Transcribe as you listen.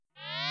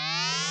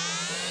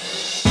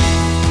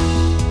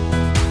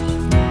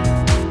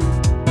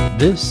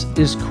This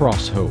is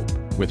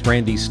CrossHope with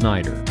Randy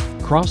Snyder.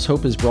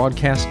 CrossHope is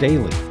broadcast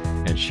daily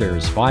and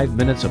shares 5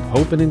 minutes of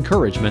hope and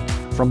encouragement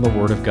from the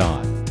Word of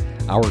God.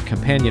 Our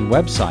companion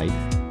website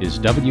is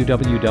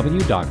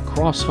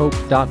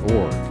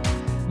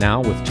www.crosshope.org. Now,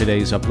 with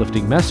today's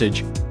uplifting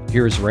message,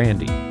 here's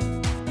Randy.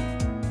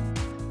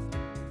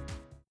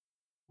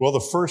 Well, the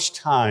first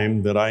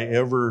time that I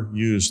ever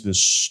used this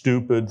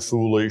stupid,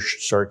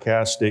 foolish,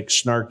 sarcastic,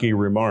 snarky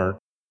remark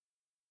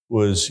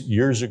was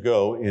years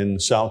ago in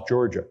South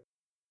Georgia.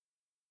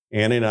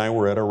 Annie and I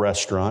were at a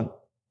restaurant,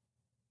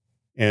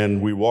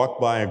 and we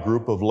walked by a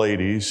group of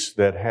ladies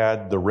that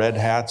had the red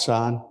hats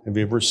on. Have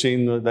you ever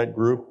seen that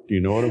group? Do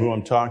you know who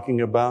I'm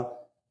talking about?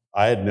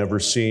 I had never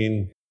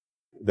seen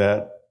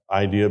that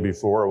idea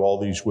before of all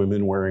these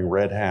women wearing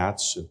red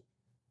hats.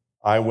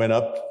 I went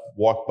up,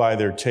 walked by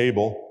their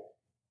table,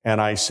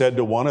 and I said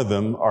to one of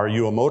them, "Are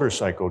you a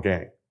motorcycle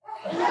gang?"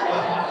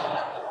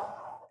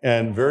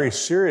 And very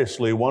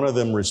seriously, one of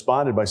them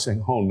responded by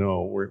saying, "Oh,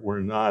 no, we're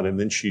not." And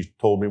then she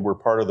told me we're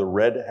part of the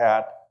Red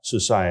Hat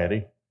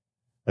Society.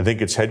 I think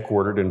it's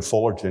headquartered in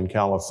Fullerton,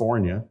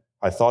 California.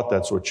 I thought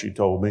that's what she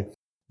told me.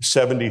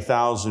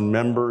 70,000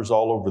 members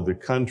all over the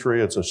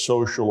country. It's a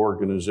social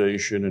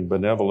organization and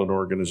benevolent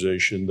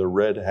organization, the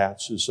Red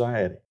Hat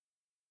Society.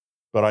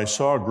 But I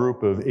saw a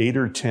group of 8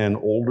 or 10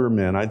 older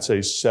men, I'd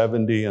say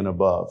 70 and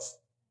above,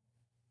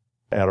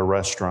 at a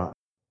restaurant.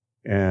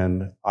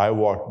 And I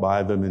walked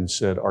by them and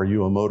said, "Are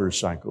you a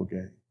motorcycle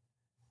gang?"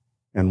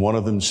 And one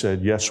of them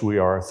said, "Yes, we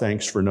are.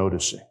 Thanks for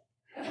noticing."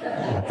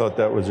 I thought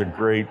that was a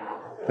great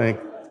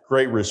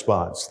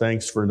response.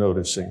 Thanks for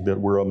noticing that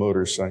we're a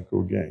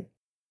motorcycle gang.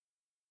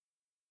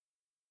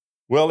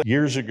 Well,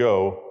 years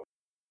ago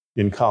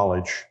in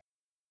college,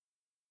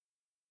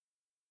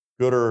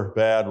 good or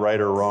bad,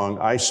 right or wrong,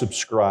 I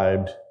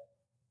subscribed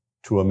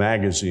to a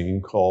magazine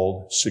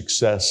called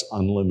Success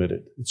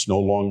Unlimited. It's no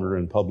longer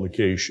in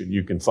publication.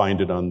 You can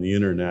find it on the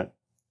internet,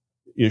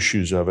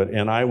 issues of it.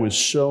 And I was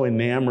so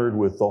enamored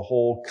with the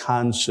whole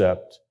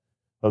concept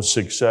of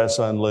Success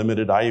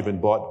Unlimited. I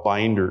even bought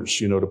binders,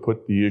 to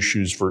put the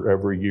issues for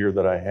every year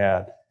that I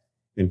had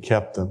and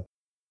kept them.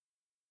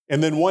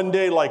 And then one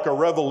day, like a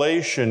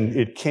revelation,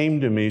 it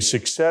came to me,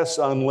 Success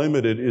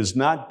Unlimited is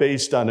not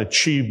based on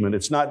achievement.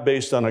 It's not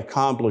based on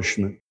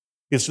accomplishment.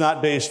 It's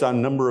not based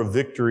on number of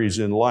victories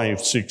in life.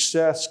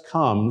 Success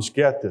comes,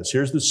 get this,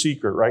 here's the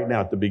secret right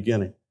now at the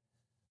beginning.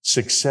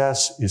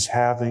 Success is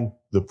having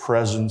the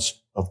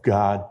presence of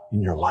God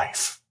in your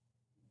life.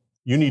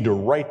 You need to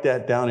write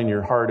that down in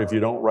your heart if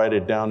you don't write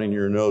it down in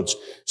your notes.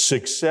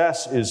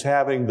 Success is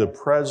having the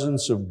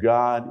presence of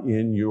God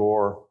in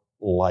your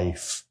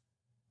life.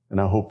 And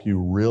I hope you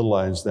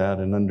realize that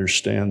and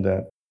understand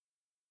that.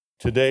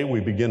 Today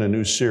we begin a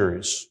new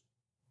series.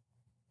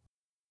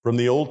 From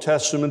the Old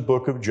Testament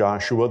book of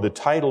Joshua, the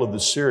title of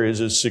the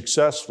series is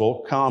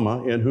Successful,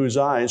 in whose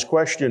eyes, ?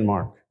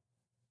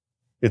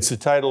 It's the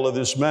title of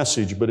this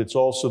message, but it's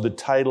also the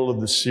title of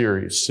the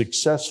series,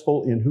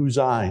 Successful in whose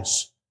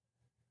eyes?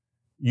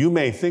 You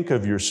may think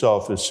of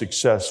yourself as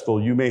successful.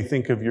 You may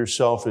think of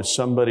yourself as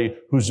somebody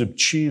who's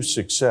achieved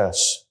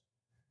success.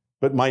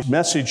 But my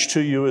message to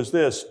you is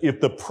this: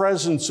 if the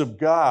presence of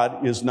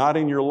God is not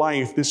in your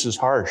life, this is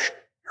harsh.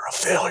 You're a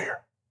failure.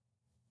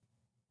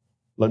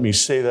 Let me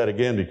say that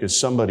again because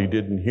somebody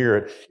didn't hear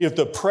it. If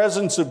the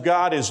presence of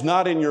God is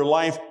not in your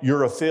life,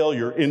 you're a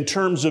failure in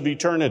terms of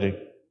eternity.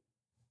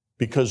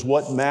 Because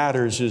what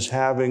matters is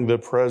having the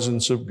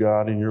presence of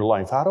God in your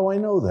life. How do I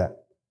know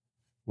that?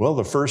 Well,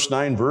 the first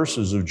 9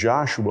 verses of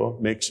Joshua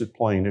makes it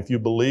plain. If you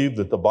believe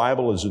that the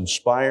Bible is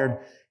inspired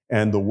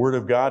and the Word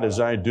of God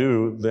as I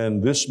do, then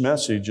this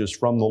message is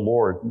from the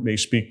Lord. It may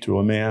speak to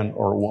a man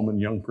or a woman,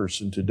 young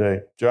person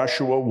today.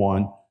 Joshua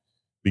 1,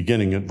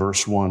 beginning at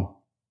verse 1.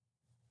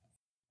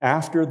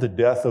 After the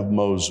death of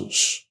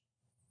Moses,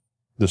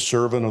 the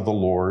servant of the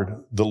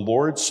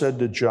Lord said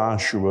to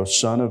Joshua,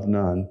 son of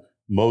Nun,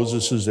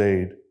 Moses'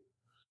 aide,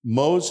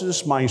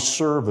 "Moses, my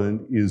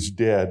servant, is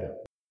dead.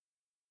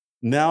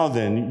 Now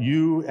then,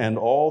 you and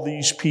all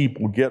these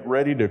people get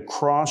ready to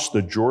cross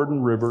the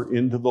Jordan River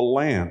into the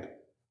land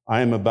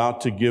I am about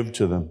to give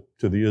to them,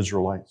 to the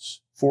Israelites.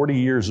 40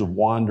 years of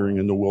wandering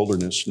in the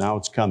wilderness. Now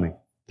it's coming,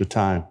 the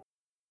time.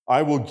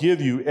 I will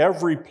give you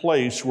every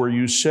place where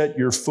you set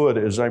your foot,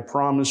 as I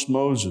promised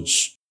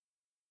Moses."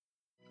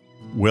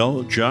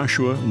 Well,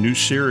 Joshua, new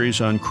series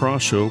on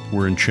CrossHope.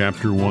 We're in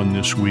chapter 1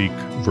 this week,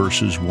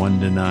 verses 1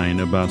 to 9,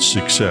 about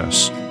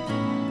success.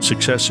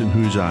 Success in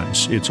whose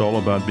eyes? It's all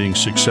about being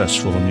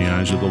successful in the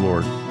eyes of the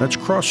Lord. That's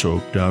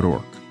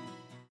crosshope.org.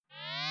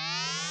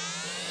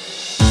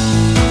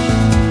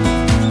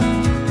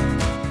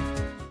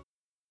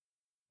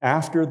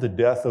 After the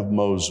death of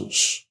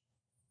Moses,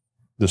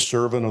 the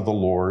servant of the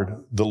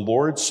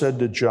Lord said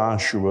to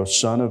Joshua,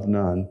 son of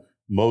Nun,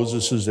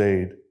 Moses'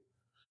 aide,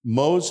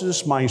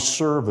 "Moses, my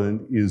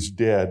servant, is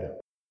dead.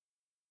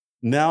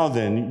 Now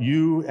then,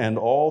 you and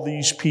all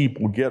these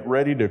people get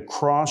ready to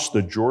cross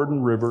the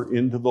Jordan River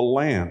into the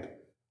land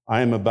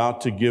I am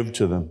about to give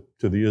to them,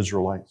 to the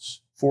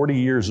Israelites. 40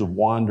 years of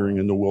wandering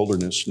in the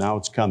wilderness. Now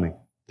it's coming,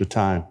 the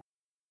time.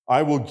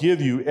 I will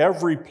give you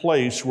every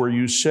place where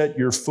you set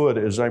your foot,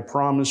 as I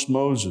promised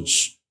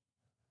Moses.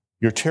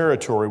 Your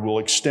territory will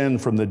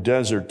extend from the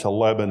desert to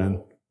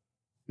Lebanon,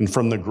 and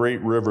from the great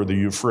river, the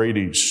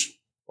Euphrates,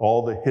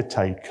 all the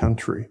Hittite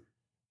country,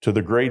 to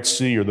the great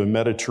sea or the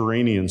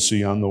Mediterranean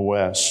Sea on the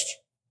west.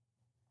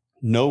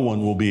 No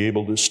one will be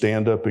able to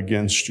stand up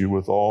against you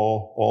with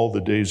all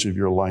the days of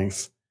your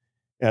life.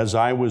 As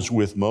I was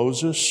with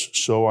Moses,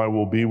 so I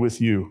will be with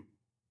you.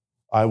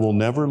 I will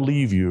never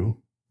leave you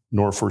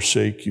nor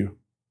forsake you.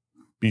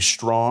 Be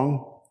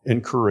strong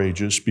and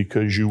courageous,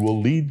 because you will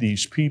lead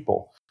these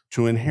people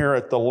to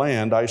inherit the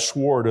land I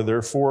swore to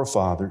their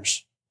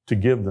forefathers to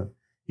give them.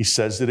 He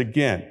says it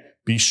again.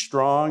 Be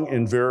strong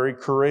and very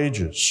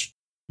courageous.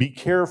 Be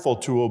careful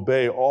to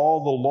obey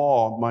all the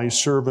law my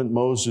servant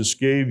Moses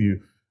gave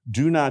you.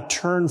 Do not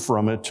turn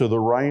from it to the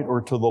right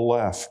or to the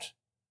left,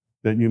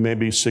 that you may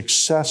be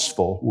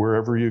successful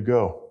wherever you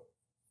go.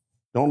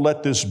 Don't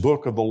let this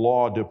book of the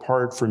law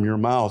depart from your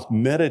mouth.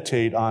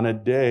 Meditate on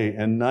it day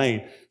and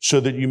night, so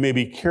that you may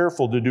be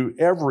careful to do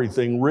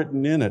everything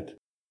written in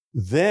it.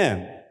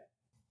 Then,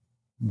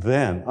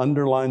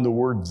 underline the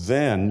word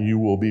then, you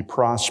will be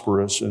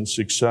prosperous and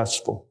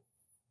successful.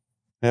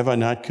 Have I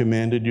not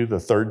commanded you the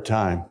third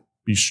time?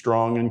 Be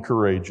strong and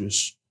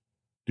courageous.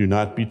 Do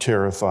not be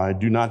terrified.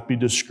 Do not be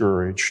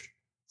discouraged,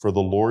 for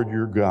the Lord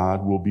your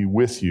God will be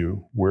with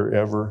you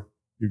wherever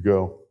you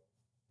go.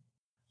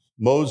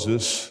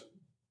 Moses,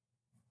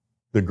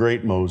 the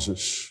great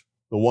Moses,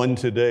 the one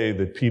today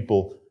that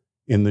people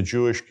in the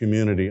Jewish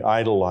community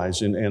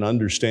idolize, and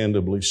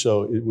understandably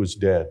so, it was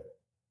dead.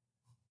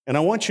 And I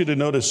want you to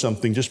notice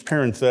something, just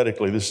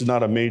parenthetically. This is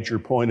not a major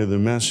point of the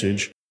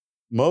message.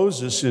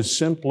 Moses is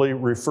simply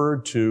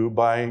referred to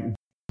by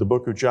the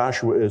book of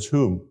Joshua as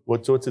whom?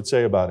 What's it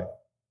say about him?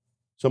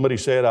 Somebody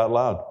say it out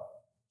loud.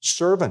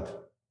 Servant.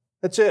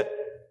 That's it.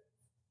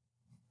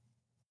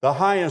 The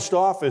highest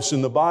office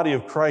in the body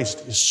of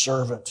Christ is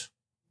servant.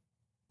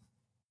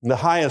 And the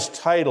highest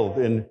title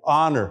and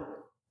honor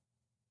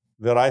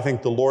that I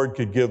think the Lord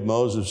could give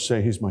Moses,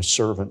 say he's my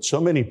servant. So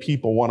many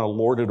people want to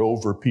lord it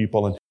over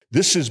people, and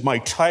this is my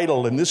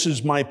title and this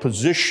is my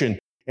position,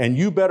 and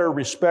you better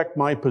respect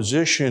my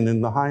position in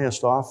the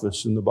highest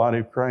office in the body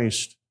of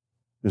Christ.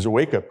 There's a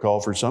wake-up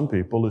call for some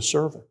people as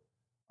servant.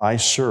 I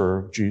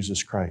serve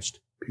Jesus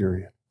Christ,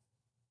 period.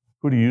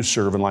 Who do you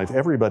serve in life?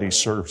 Everybody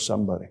serves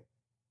somebody.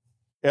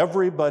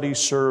 Everybody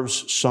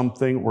serves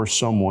something or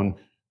someone.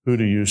 Who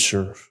do you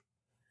serve?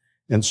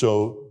 And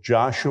so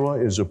Joshua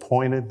is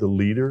appointed the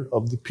leader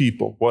of the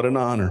people. What an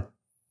honor.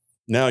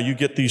 Now you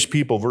get these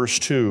people, verse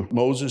 2.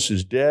 Moses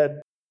is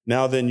dead.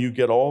 Now then you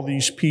get all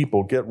these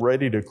people. Get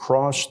ready to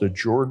cross the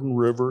Jordan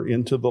River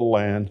into the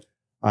land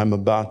I'm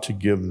about to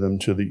give them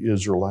to the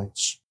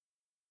Israelites.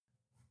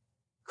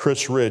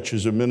 Chris Rich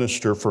is a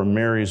minister from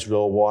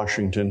Marysville,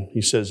 Washington.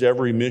 He says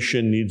every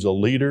mission needs a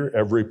leader.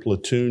 Every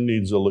platoon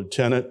needs a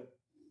lieutenant.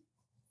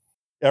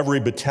 Every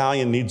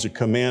battalion needs a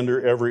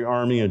commander. Every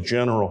army a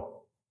general.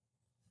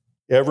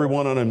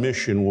 Everyone on a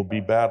mission will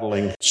be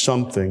battling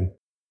something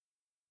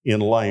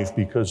in life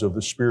because of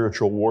the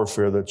spiritual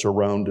warfare that's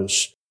around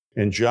us.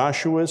 And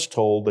Joshua is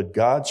told that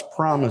God's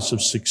promise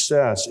of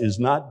success is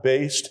not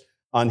based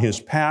on his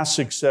past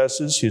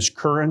successes, his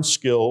current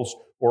skills,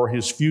 or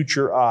his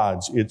future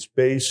odds. It's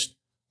based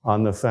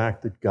on the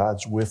fact that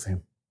God's with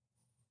him.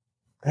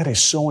 That is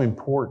so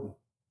important.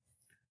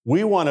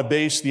 We want to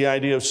base the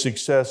idea of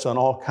success on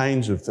all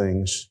kinds of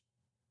things,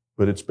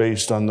 but it's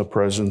based on the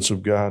presence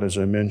of God, as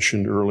I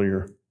mentioned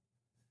earlier.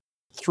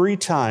 3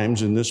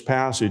 times in this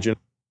passage,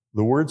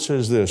 the word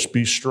says this,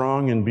 be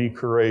strong and be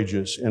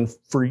courageous. And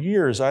for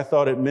years, I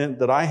thought it meant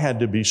that I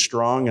had to be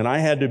strong and I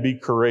had to be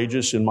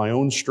courageous in my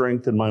own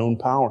strength and my own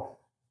power.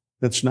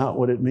 That's not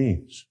what it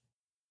means.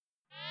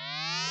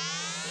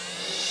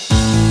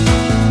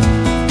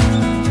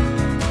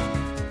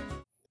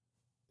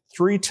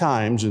 Three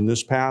times in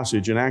this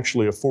passage, and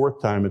actually a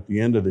 4th time at the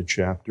end of the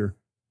chapter,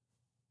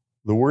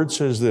 the word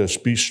says this,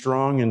 be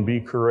strong and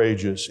be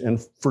courageous. And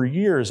for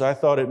years, I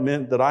thought it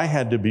meant that I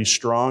had to be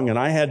strong and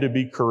I had to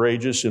be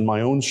courageous in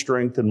my own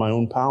strength and my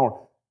own power.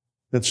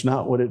 That's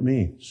not what it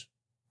means.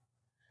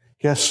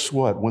 Guess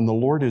what? When the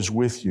Lord is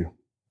with you,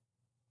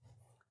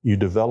 you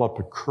develop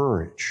a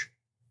courage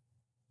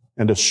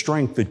and a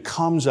strength that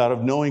comes out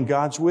of knowing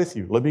God's with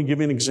you. Let me give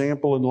you an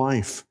example in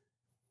life.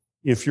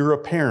 If you're a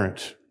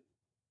parent,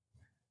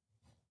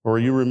 or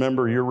you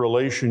remember your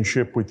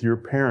relationship with your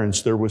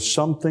parents, there was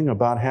something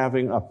about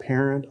having a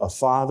parent, a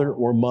father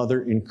or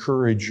mother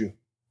encourage you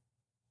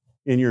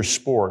in your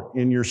sport,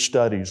 in your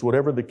studies,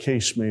 whatever the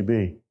case may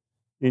be,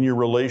 in your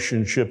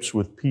relationships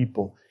with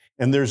people.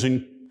 And there's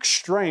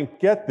strength,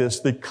 get this,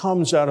 that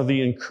comes out of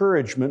the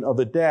encouragement of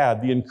a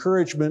dad, the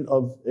encouragement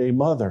of a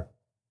mother.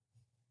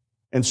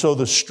 And so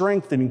the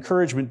strength and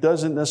encouragement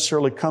doesn't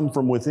necessarily come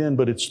from within,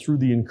 but it's through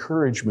the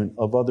encouragement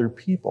of other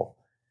people.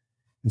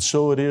 And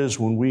so it is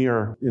when we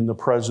are in the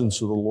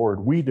presence of the Lord.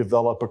 We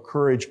develop a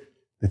courage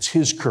that's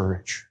His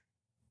courage.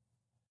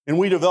 And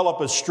we develop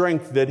a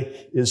strength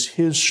that is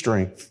His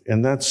strength.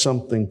 And that's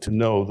something to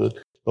know,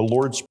 that The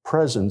Lord's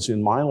presence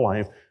in my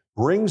life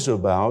brings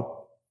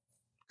about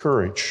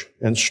courage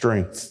and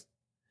strength.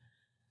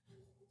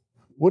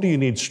 What do you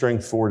need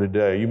strength for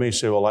today? You may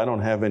say, well, I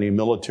don't have any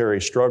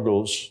military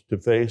struggles to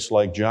face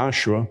like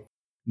Joshua.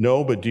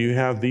 No, but do you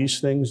have these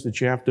things that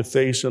you have to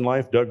face in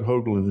life? Doug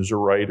Hoagland is a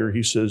writer.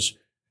 He says,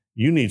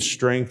 you need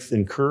strength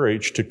and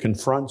courage to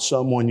confront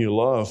someone you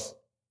love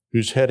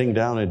who's heading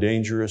down a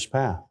dangerous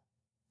path.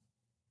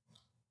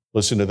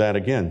 Listen to that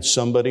again.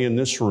 Somebody in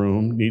this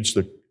room needs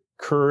the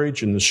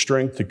courage and the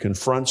strength to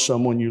confront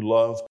someone you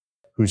love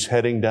who's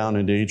heading down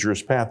a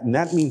dangerous path. And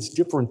that means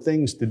different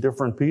things to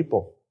different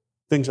people.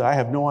 Things I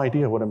have no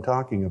idea what I'm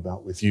talking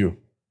about with you,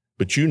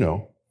 but you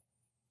know.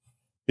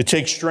 It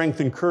takes strength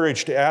and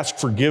courage to ask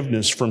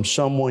forgiveness from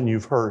someone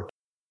you've hurt.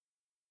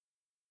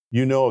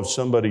 You know of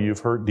somebody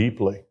you've hurt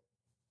deeply.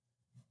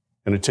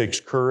 And it takes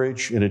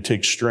courage and it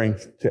takes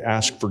strength to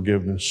ask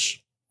forgiveness.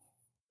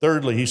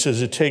 Thirdly, he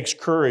says it takes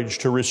courage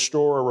to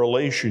restore a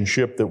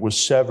relationship that was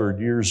severed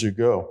years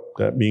ago.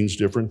 That means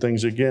different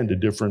things again to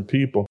different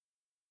people.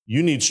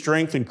 You need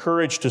strength and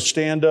courage to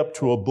stand up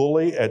to a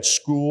bully at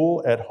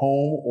school, at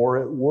home, or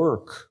at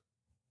work.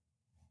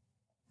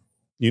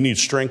 You need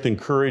strength and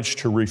courage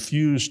to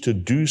refuse to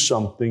do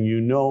something you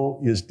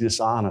know is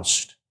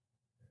dishonest.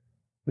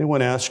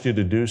 Anyone asks you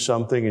to do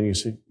something and you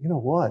say, you know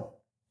what?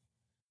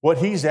 What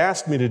he's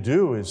asked me to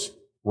do is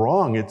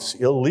wrong. It's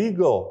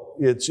illegal.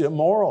 It's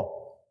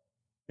immoral.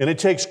 And it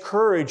takes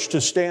courage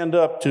to stand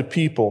up to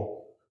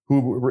people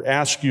who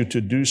ask you to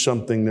do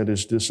something that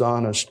is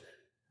dishonest.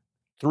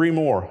 3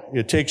 more.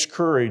 It takes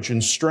courage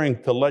and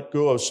strength to let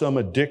go of some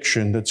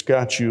addiction that's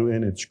got you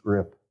in its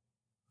grip.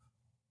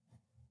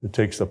 It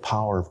takes the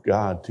power of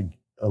God to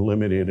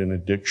eliminate an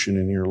addiction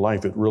in your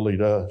life. It really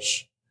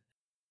does.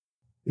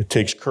 It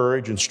takes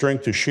courage and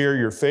strength to share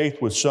your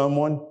faith with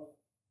someone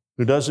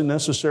who doesn't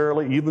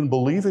necessarily even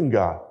believe in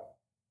God.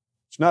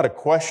 It's not a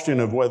question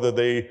of whether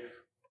they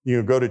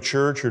go to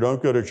church or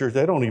don't go to church.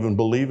 They don't even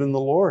believe in the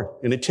Lord.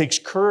 And it takes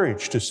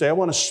courage to say, I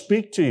want to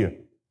speak to you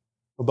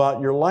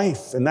about your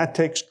life. And that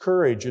takes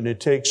courage and it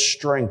takes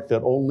strength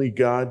that only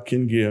God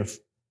can give.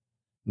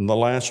 And the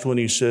last one,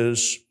 he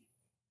says,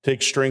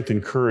 take strength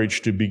and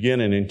courage to begin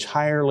an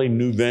entirely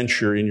new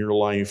venture in your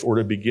life or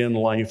to begin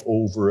life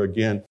over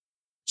again.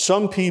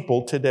 Some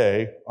people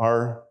today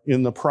are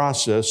in the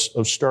process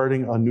of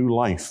starting a new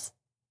life.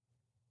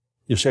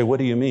 You say, what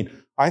do you mean?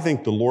 I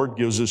think the Lord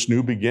gives us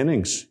new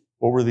beginnings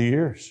over the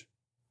years.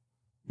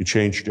 You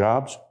change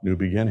jobs, new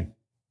beginning.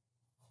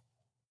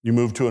 You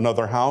move to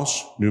another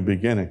house, new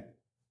beginning.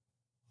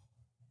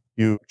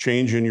 You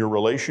change in your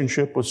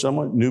relationship with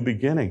someone, new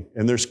beginning.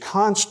 And there's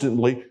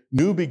constantly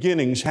new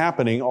beginnings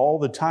happening all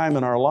the time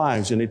in our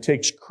lives, and it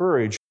takes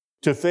courage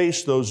to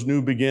face those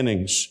new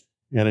beginnings.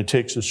 And it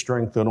takes a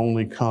strength that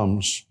only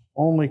comes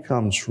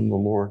from the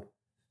Lord.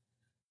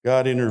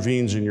 God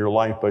intervenes in your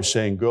life by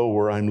saying, go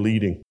where I'm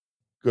leading.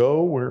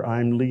 Go where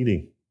I'm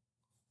leading.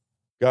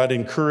 God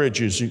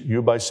encourages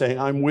you by saying,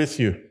 I'm with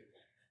you.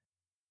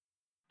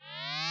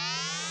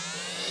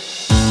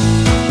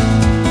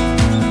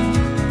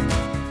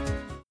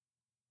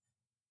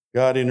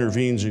 God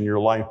intervenes in your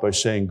life by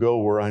saying, go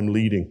where I'm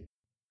leading.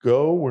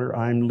 Go where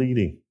I'm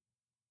leading.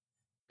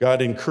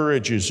 God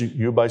encourages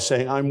you by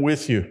saying, I'm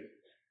with you.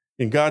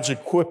 And God's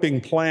equipping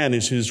plan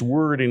is His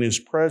Word and His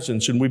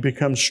presence, and we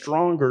become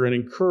stronger and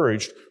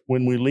encouraged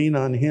when we lean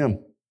on Him.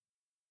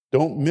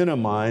 Don't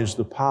minimize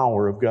the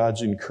power of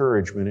God's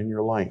encouragement in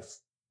your life.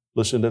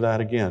 Listen to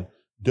that again.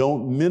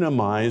 Don't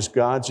minimize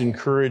God's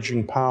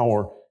encouraging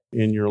power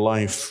in your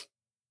life.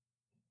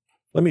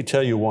 Let me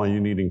tell you why you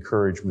need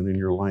encouragement in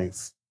your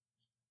life.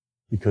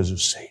 Because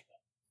of Satan.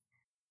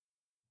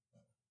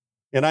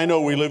 And I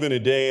know we live in a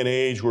day and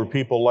age where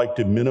people like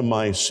to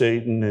minimize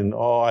Satan and,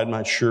 I'm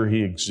not sure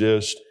he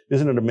exists.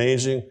 Isn't it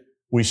amazing?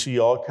 We see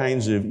all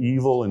kinds of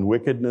evil and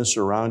wickedness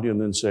around you and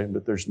then say,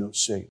 but there's no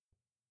Satan.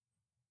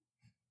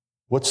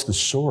 What's the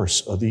source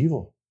of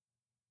evil?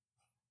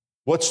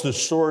 What's the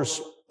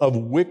source of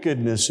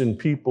wickedness in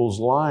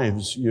people's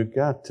lives? You've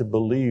got to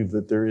believe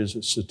that there is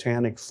a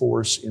satanic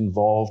force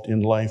involved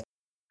in life.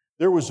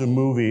 There was a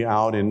movie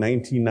out in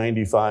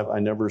 1995. I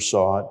never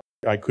saw it.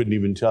 I couldn't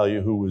even tell you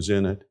who was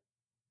in it.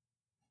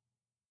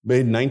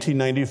 Made in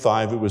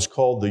 1995. It was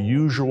called The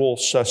Usual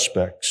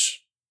Suspects.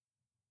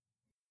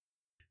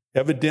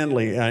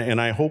 Evidently,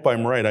 and I hope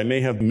I'm right, I may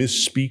have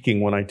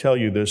misspeaking when I tell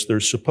you this,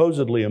 there's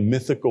supposedly a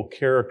mythical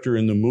character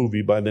in the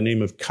movie by the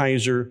name of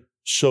Kaiser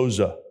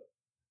Soze,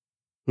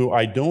 who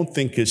I don't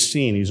think is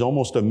seen. He's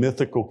almost a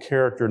mythical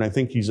character, and I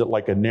think he's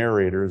like a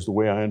narrator, is the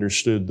way I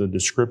understood the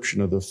description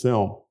of the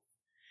film.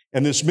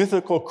 And this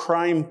mythical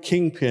crime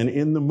kingpin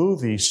in the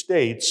movie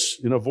states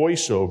in a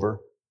voiceover,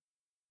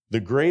 the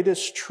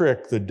greatest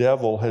trick the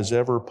devil has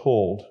ever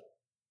pulled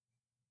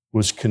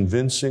was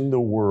convincing the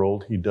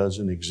world he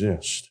doesn't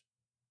exist.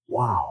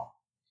 Wow.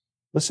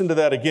 Listen to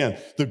that again.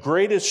 The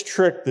greatest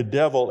trick the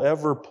devil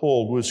ever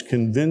pulled was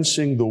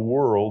convincing the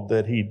world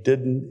that he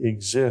didn't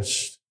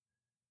exist.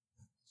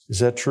 Is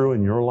that true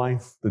in your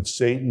life? That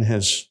Satan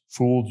has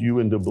fooled you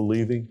into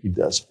believing he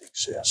doesn't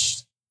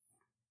exist?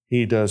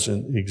 He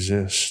doesn't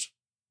exist.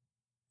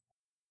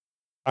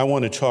 I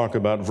want to talk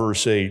about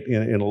verse 8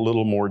 in a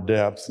little more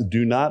depth.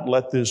 Do not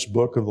let this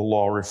book of the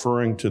law,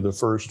 referring to the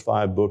first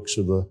 5 books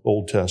of the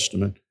Old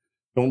Testament,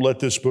 don't let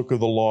this book of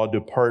the law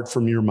depart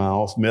from your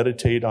mouth.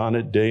 Meditate on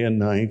it day and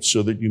night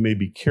so that you may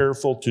be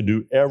careful to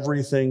do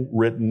everything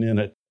written in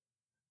it.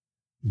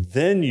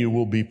 Then you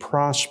will be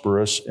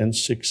prosperous and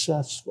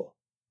successful.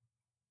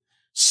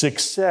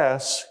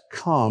 Success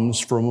comes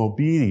from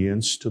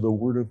obedience to the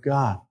Word of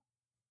God.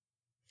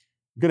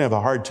 You're going to have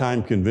a hard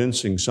time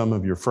convincing some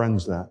of your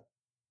friends that.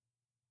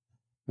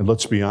 And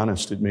let's be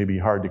honest, it may be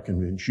hard to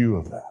convince you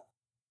of that.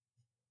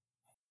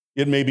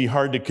 It may be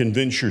hard to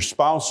convince your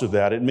spouse of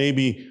that. It may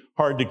be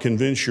hard to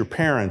convince your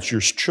parents,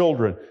 your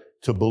children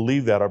to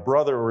believe that, a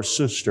brother or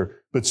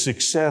sister. But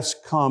success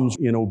comes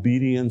in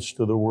obedience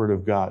to the Word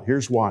of God.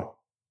 Here's why.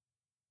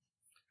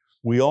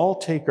 We all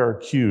take our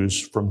cues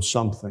from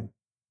something.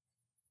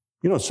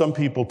 You know, some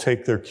people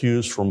take their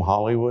cues from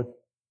Hollywood.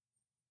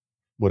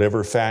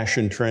 Whatever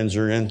fashion trends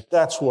are in,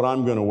 that's what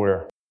I'm going to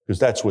wear. Because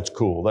that's what's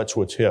cool, that's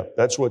what's hip,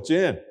 that's what's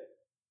in.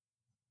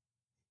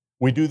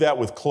 We do that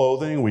with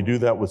clothing, we do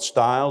that with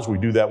styles, we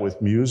do that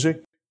with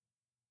music.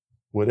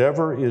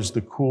 Whatever is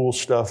the cool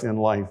stuff in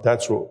life,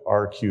 that's what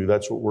our cue,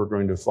 that's what we're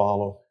going to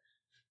follow.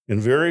 And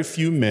very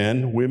few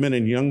men, women,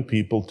 and young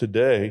people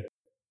today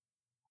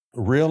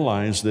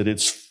realize that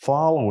it's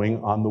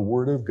following on the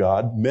Word of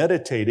God,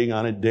 meditating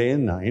on it day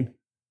and night.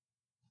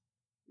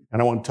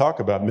 And I want to talk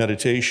about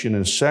meditation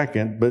in a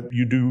second, but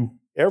you do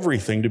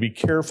everything, to be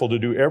careful to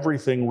do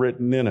everything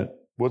written in it.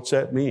 What's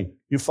that mean?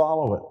 You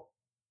follow it.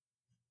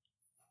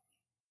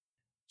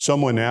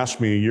 Someone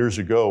asked me years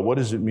ago, what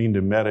does it mean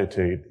to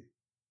meditate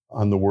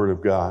on the Word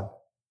of God?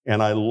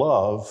 And I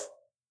love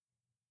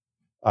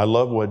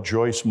what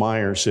Joyce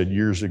Meyer said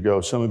years ago.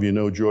 Some of you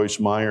know Joyce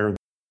Meyer,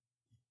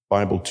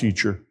 Bible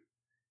teacher.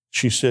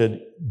 She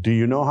said, do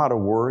you know how to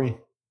worry?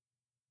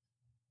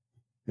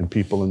 And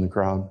people in the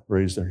crowd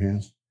raised their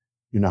hands.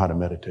 You know how to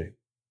meditate.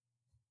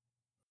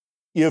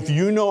 If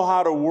you know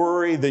how to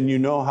worry, then you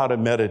know how to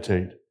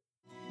meditate.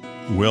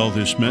 Well,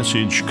 this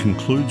message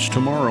concludes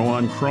tomorrow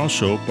on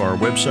CrossHope. Our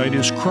website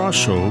is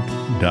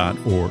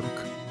crosshope.org.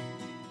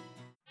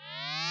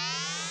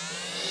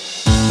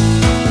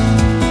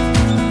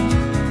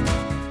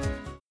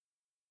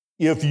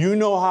 If you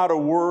know how to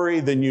worry,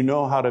 then you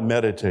know how to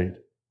meditate.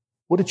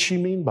 What did she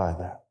mean by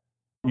that?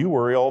 You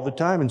worry all the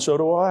time, and so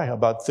do I,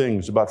 about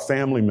things, about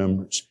family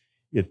members.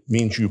 It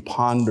means you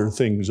ponder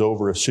things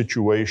over a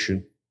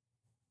situation,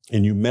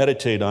 and you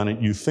meditate on it,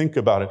 you think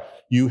about it,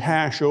 you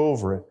hash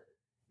over it.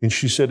 And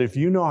she said, if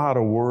you know how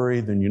to worry,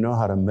 then you know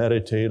how to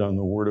meditate on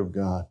the Word of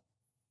God.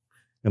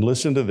 And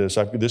listen to this.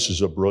 This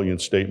is a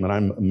brilliant statement.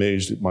 I'm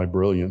amazed at my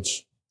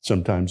brilliance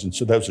sometimes. And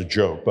so that was a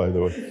joke, by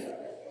the way.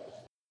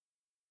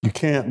 You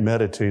can't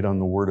meditate on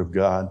the Word of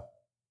God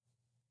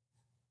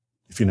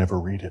if you never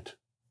read it.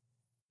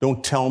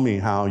 Don't tell me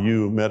how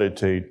you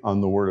meditate on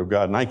the Word of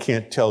God. And I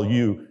can't tell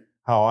you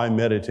how I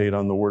meditate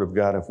on the Word of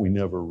God if we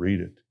never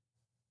read it.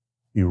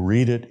 You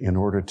read it in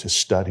order to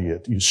study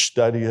it. You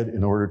study it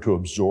in order to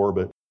absorb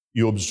it.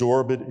 You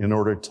absorb it in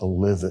order to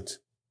live it.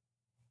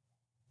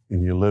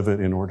 And you live it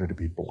in order to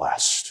be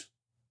blessed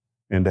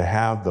and to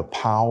have the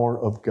power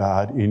of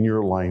God in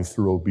your life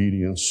through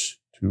obedience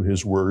to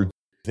His Word.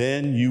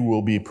 Then you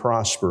will be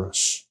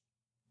prosperous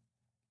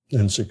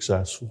and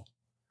successful.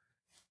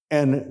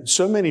 And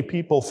so many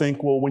people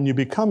think, well, when you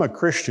become a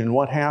Christian,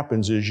 what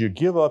happens is you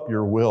give up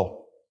your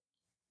will.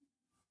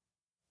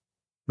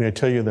 May I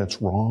tell you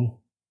that's wrong?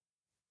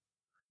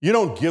 You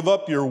don't give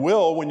up your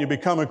will when you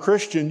become a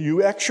Christian,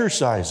 you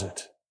exercise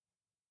it.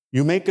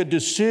 You make a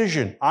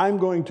decision. I'm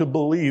going to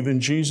believe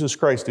in Jesus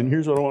Christ. And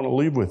here's what I want to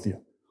leave with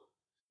you.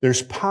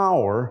 There's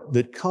power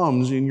that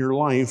comes in your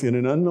life in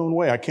an unknown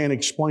way. I can't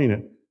explain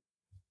it.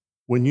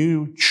 When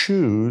you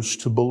choose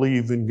to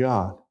believe in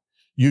God,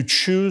 you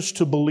choose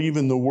to believe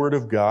in the Word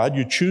of God,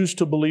 you choose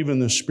to believe in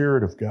the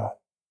Spirit of God,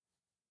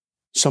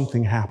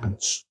 something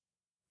happens.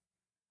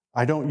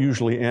 I don't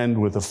usually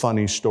end with a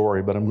funny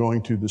story, but I'm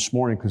going to this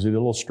morning because it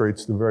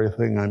illustrates the very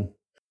thing I'm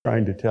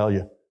trying to tell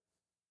you.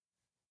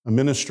 A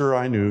minister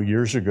I knew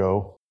years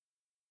ago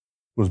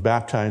was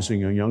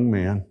baptizing a young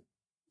man,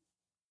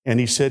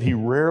 and he said he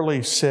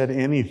rarely said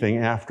anything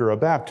after a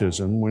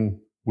baptism.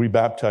 When we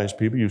baptize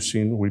people, you've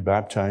seen we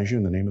baptize you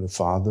in the name of the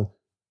Father,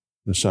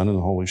 the Son, and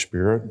the Holy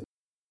Spirit.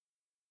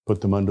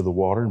 Put them under the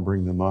water and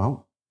bring them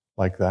out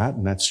like that,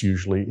 and that's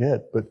usually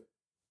it. But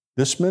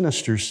this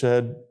minister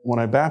said, when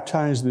I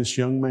baptized this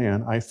young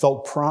man, I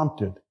felt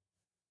prompted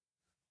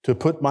to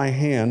put my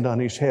hand on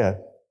his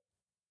head.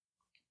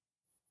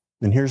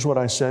 And here's what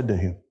I said to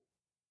him.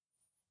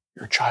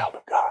 You're a child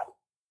of God.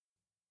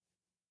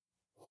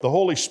 The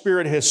Holy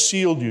Spirit has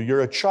sealed you.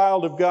 You're a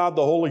child of God.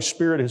 The Holy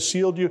Spirit has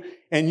sealed you.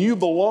 And you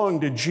belong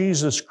to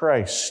Jesus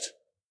Christ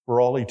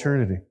for all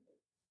eternity.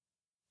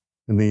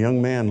 And the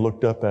young man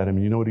looked up at him.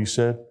 And you know what he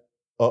said?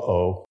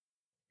 Uh-oh.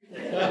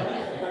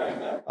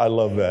 I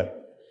love that.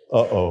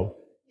 Uh-oh.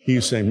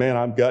 He's saying, man,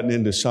 I've gotten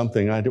into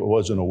something I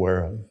wasn't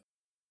aware of.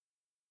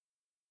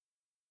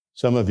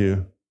 Some of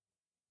you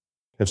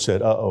have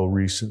said, uh-oh,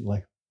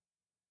 recently,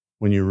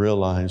 when you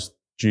realize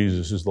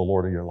Jesus is the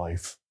Lord of your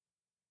life.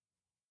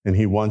 And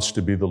He wants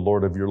to be the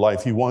Lord of your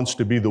life. He wants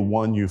to be the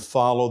one you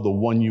follow, the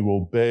one you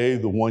obey,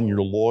 the one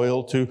you're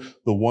loyal to,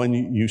 the one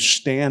you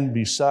stand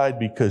beside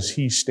because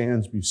He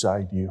stands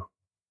beside you.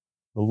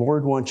 The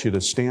Lord wants you to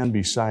stand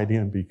beside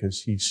Him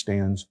because He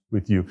stands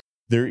with you.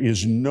 There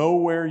is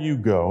nowhere you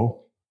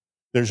go.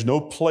 There's no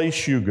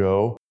place you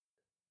go.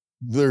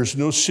 There's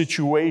no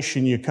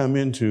situation you come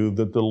into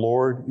that the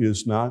Lord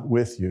is not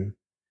with you.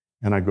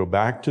 And I go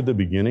back to the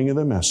beginning of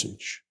the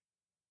message.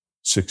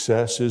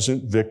 Success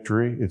isn't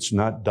victory. It's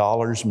not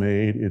dollars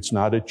made. It's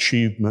not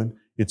achievement.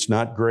 It's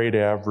not grade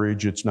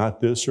average. It's not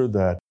this or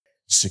that.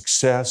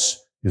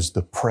 Success is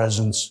the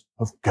presence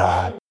of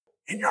God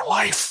in your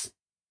life.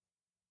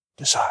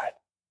 Decide.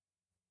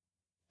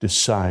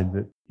 Decide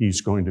that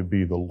He's going to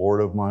be the Lord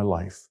of my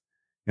life.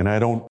 And I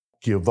don't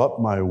give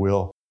up my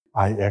will.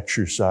 I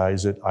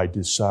exercise it. I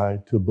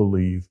decide to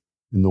believe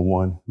in the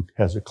one who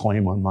has a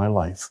claim on my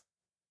life.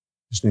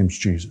 His name's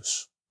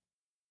Jesus.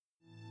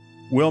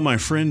 Well, my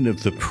friend,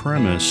 if the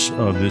premise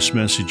of this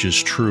message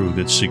is true,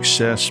 that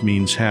success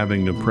means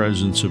having the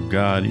presence of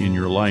God in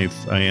your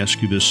life, I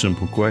ask you this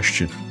simple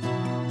question.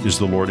 Is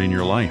the Lord in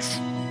your life?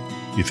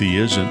 If He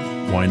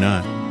isn't, why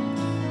not?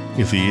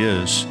 If He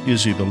is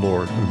He the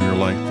Lord of your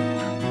life?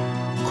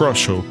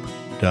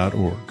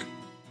 CrossHope.org.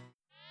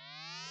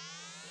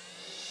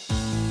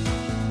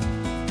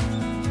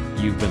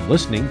 You've been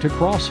listening to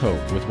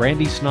CrossHope with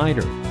Randy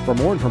Snyder. For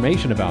more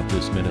information about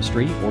this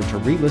ministry or to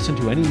re-listen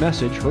to any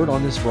message heard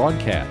on this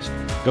broadcast,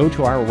 go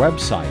to our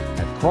website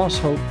at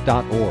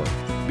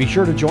CrossHope.org. Be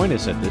sure to join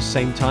us at this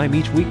same time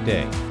each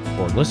weekday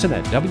or listen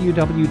at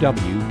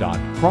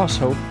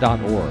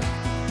www.crosshope.org.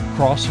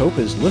 CrossHope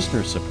is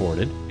listener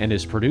supported and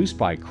is produced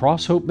by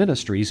CrossHope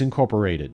Ministries Incorporated.